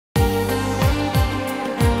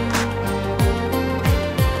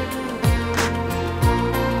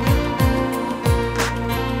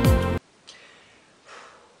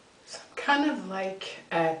like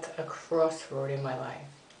at a crossroad in my life.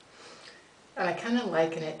 And I kind of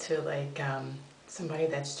liken it to like somebody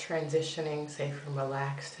that's transitioning, say, from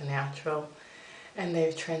relaxed to natural. And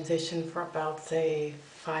they've transitioned for about, say,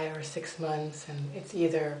 5 or 6 months. And it's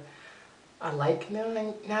either I like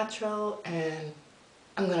natural and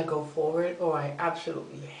I'm going to go forward, or I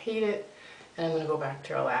absolutely hate it and I'm going to go back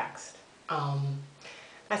to relaxed.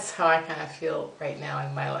 That's how I kind of feel right now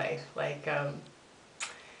in my life. Like,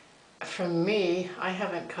 for me, I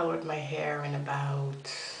haven't colored my hair in about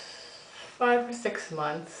 5 or 6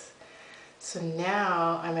 months. So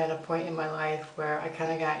now I'm at a point in my life where I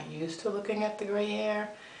kind of got used to looking at the gray hair.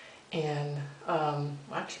 And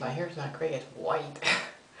actually my hair's not gray, it's white.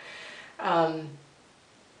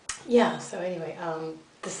 Yeah, so anyway,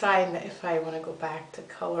 deciding that if I want to go back to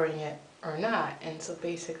coloring it or not. And so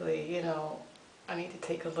basically, I need to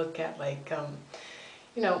take a look at like,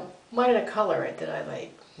 why did I color it? Did I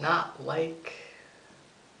like not like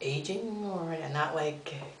aging, or did I not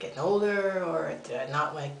like getting older, or did I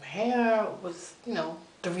not like my hair? Was,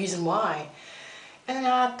 the reason why? And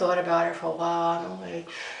then I thought about it for a while, and I'm like,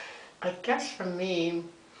 I guess for me,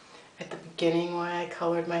 at the beginning why I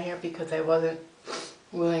colored my hair, because I wasn't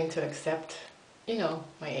willing to accept,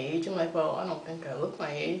 my age. I'm like, well, I don't think I look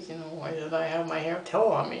my age, why did I have my hair tell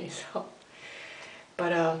on me? So,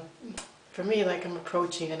 but for me, like, I'm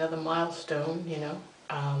approaching another milestone,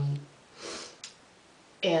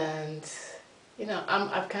 and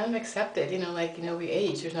I've kind of accepted, we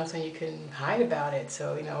age. There's nothing you can hide about it.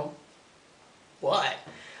 So, what?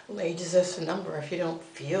 Well, age is just a number. If you don't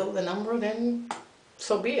feel the number, then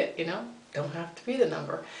so be it. Don't have to be the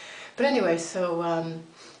number. But anyway, so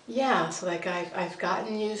yeah. So like I've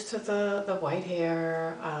gotten used to the white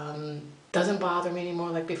hair. Doesn't bother me anymore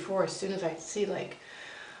like before. As soon as I see like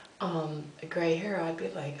a gray hair, I'd be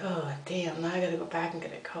like, oh damn, now I gotta go back and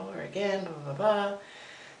get it colored again, blah blah blah.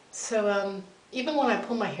 So even when I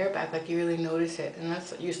pull my hair back, like, you really notice it, and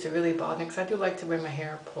that's what used to really bother me, because I do like to wear my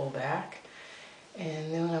hair pulled back.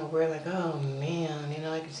 And then when I wear, like, oh man,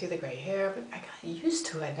 I can see the gray hair, but I got used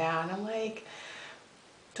to it now, and I'm like,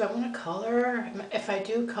 do I want to color? If I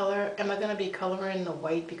do color, am I going to be coloring the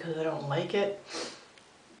white because I don't like it?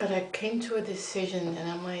 But I came to a decision, and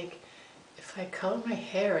I'm like, if I color my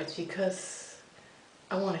hair, it's because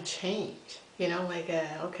I want to change. Like,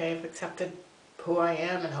 okay, I've accepted who I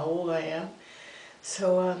am and how old I am.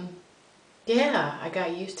 So, yeah, I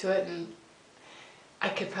got used to it, and I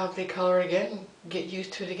could probably color it again, get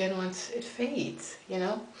used to it again once it fades,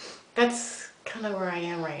 That's kind of where I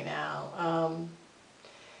am right now.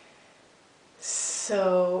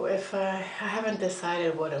 So if I haven't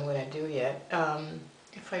decided what I'm going to do yet.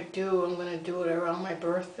 If I do, I'm going to do it around my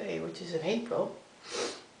birthday, which is in April.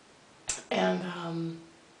 And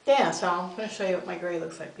yeah, so I'm going to show you what my gray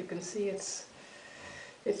looks like. You can see it's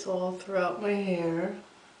all throughout my hair.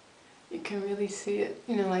 You can really see it,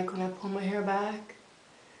 like when I pull my hair back.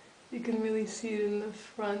 You can really see it in the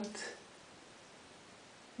front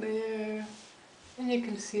there, and you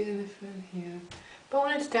can see it in the front here. But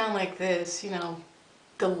when it's down like this,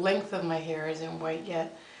 the length of my hair isn't white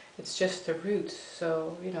yet. It's just the roots,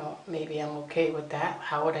 so, maybe I'm okay with that.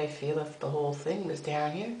 How would I feel if the whole thing was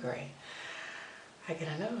down here gray? I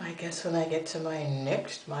don't know. I guess when I get to my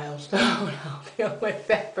next milestone, I'll deal with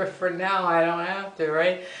that. But for now, I don't have to,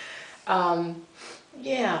 right?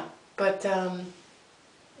 Yeah, but I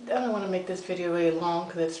don't want to make this video really long,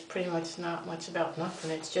 because it's pretty much not much about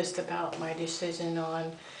nothing. It's just about my decision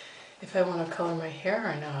on if I want to color my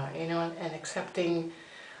hair or not, and accepting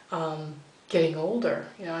getting older.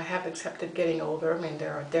 I have accepted getting older. I mean,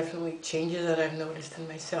 there are definitely changes that I've noticed in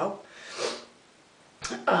myself,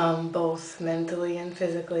 both mentally and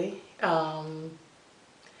physically.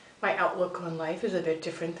 My outlook on life is a bit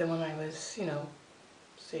different than when I was,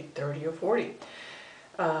 say 30 or 40.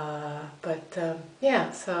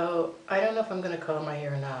 Yeah, so I don't know if I'm going to color my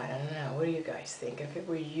hair or not. I don't know. What do you guys think? If it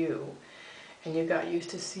were you and you got used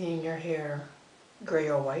to seeing your hair gray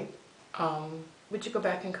or white, would you go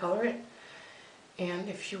back and color it? And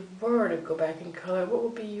if you were to go back and color, what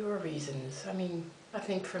would be your reasons? I mean, I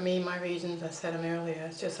think for me, my reasons, I said them earlier,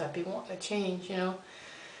 it's just I'd be wanting to change,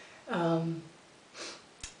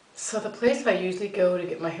 So the place I usually go to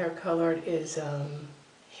get my hair colored is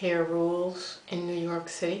Hair Rules in New York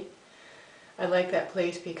City. I like that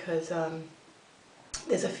place because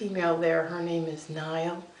there's a female there. Her name is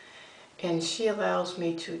Nile, and she allows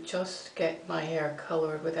me to just get my hair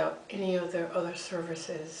colored without any other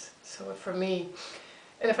services. So for me,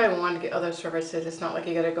 and if I want to get other services, it's not like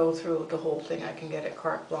you got to go through the whole thing. I can get it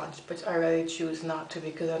carte blanche, but I really choose not to,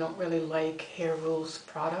 because I don't really like Hair Rules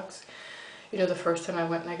products. You know, the first time I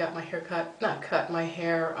went and I got my hair cut, not cut, my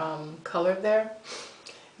hair colored there,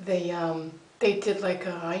 they did like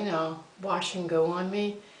a, you know, wash and go on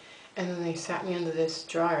me. And then they sat me under this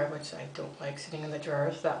dryer, which I don't like sitting in the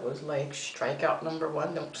dryer. So that was like strikeout number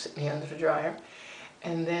one, don't sit me under the dryer.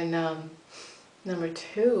 And then number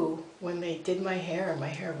two, when they did my hair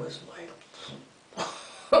was like,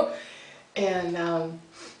 and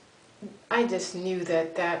I just knew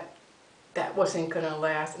that wasn't gonna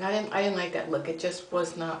last, and I didn't like that look. It just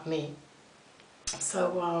was not me.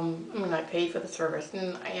 So I mean, I paid for the service,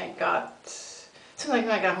 and I got. So like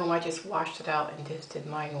when I got home, I just washed it out and just did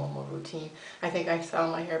my normal routine. I think I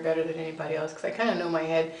style my hair better than anybody else because I kind of know my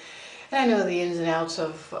head, and I know the ins and outs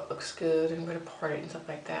of what looks good and where to part it and stuff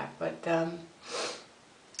like that. But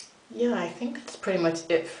yeah, I think that's pretty much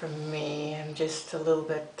it for me. I'm just a little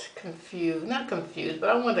bit confused, not confused, but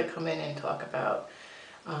I wanted to come in and talk about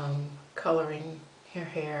coloring your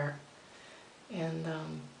hair and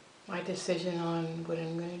my decision on what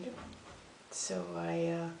I'm going to do. So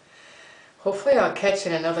hopefully I'll catch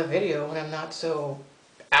in another video when I'm not so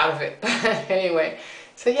out of it. Anyway,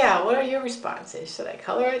 so yeah, what are your responses? Should I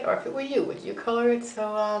color it, or if it were you, would you color it?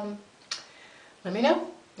 So let me know,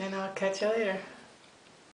 and I'll catch you later.